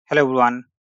Hello everyone,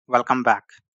 welcome back.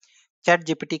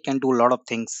 ChatGPT can do a lot of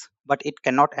things, but it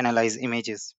cannot analyze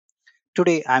images.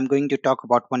 Today I'm going to talk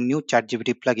about one new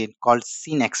ChatGPT plugin called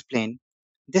Scenexplain.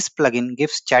 This plugin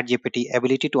gives ChatGPT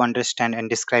ability to understand and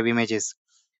describe images,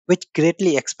 which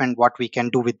greatly expand what we can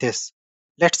do with this.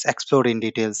 Let's explore in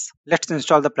details. Let's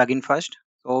install the plugin first.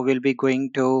 So we'll be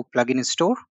going to plugin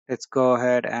store. Let's go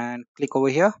ahead and click over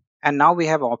here. And now we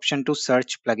have option to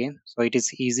search plugin. So it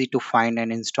is easy to find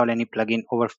and install any plugin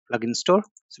over plugin store.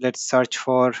 So let's search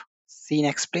for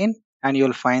Scenexplain and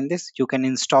you'll find this. You can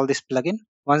install this plugin.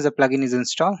 Once the plugin is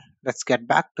installed, let's get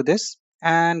back to this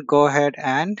and go ahead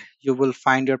and you will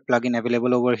find your plugin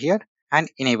available over here and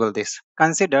enable this.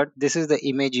 Consider this is the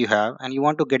image you have and you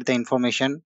want to get the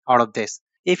information out of this.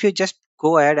 If you just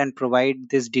go ahead and provide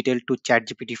this detail to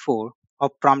ChatGPT 4 or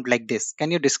prompt like this,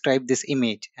 can you describe this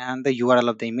image and the URL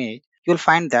of the image, you'll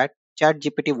find that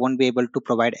ChatGPT won't be able to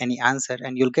provide any answer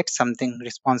and you'll get something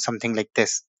response something like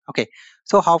this. Okay,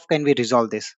 so how can we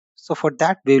resolve this? So for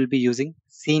that we will be using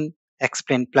Scene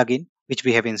Explain plugin which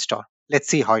we have installed. Let's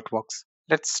see how it works.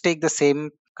 Let's take the same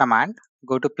command,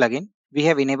 go to plugin. We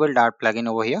have enabled our plugin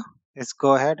over here. Let's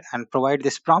go ahead and provide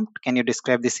this prompt. Can you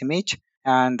describe this image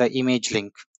and the image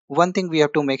link? One thing we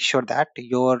have to make sure that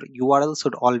your URL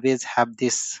should always have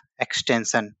this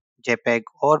extension JPEG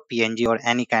or PNG or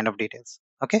any kind of details.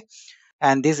 Okay,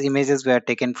 and these images were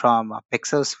taken from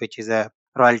Pixels, which is a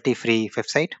royalty free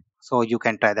website, so you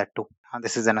can try that too.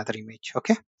 This is another image.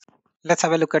 Okay, let's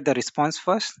have a look at the response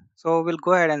first. So we'll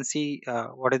go ahead and see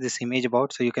what is this image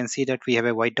about. So you can see that we have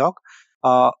a white dog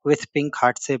with pink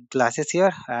heart-shaped glasses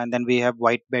here, and then we have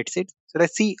white bedsheet. So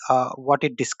let's see what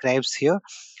it describes here.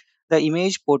 The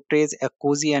image portrays a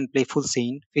cozy and playful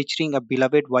scene featuring a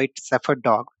beloved white shepherd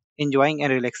dog enjoying a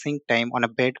relaxing time on a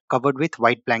bed covered with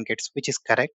white blankets, which is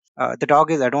correct. The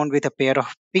dog is adorned with a pair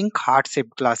of pink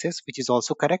heart-shaped glasses, which is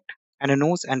also correct, and a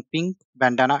nose and pink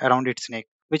bandana around its neck,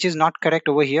 which is not correct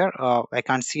over here. I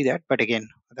can't see that, but again,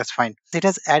 that's fine. It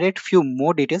has added few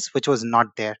more details which was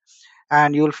not there,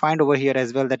 and you'll find over here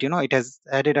as well that it has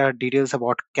added details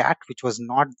about cat which was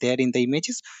not there in the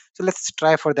images. So let's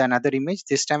try for the another image.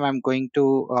 This time I'm going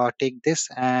to take this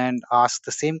and ask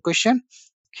the same question.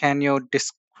 Can you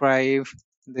describe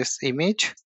this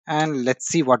image? And let's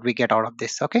see what we get out of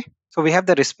this. Okay, so we have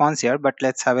the response here, but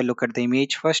let's have a look at the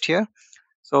image first here.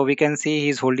 So we can see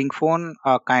he's holding phone,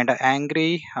 kind of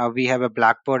angry. We have a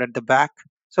blackboard at the back.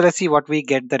 So let's see what we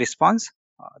get the response.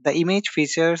 The image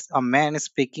features a man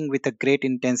speaking with a great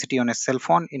intensity on a cell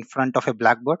phone in front of a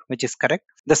blackboard, which is correct.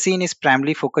 The scene is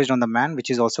primarily focused on the man,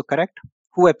 which is also correct,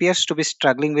 who appears to be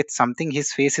struggling with something.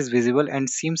 His face is visible and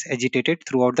seems agitated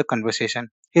throughout the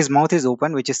conversation. His mouth is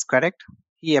open, which is correct.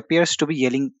 He appears to be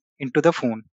yelling into the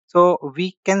phone. So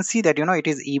we can see that it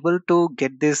is able to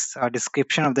get this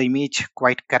description of the image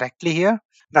quite correctly here.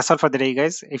 That's all for the day,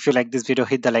 guys. If you like this video,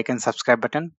 hit the like and subscribe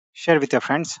button, share with your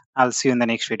friends. I'll see you in the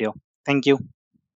next video. Thank you.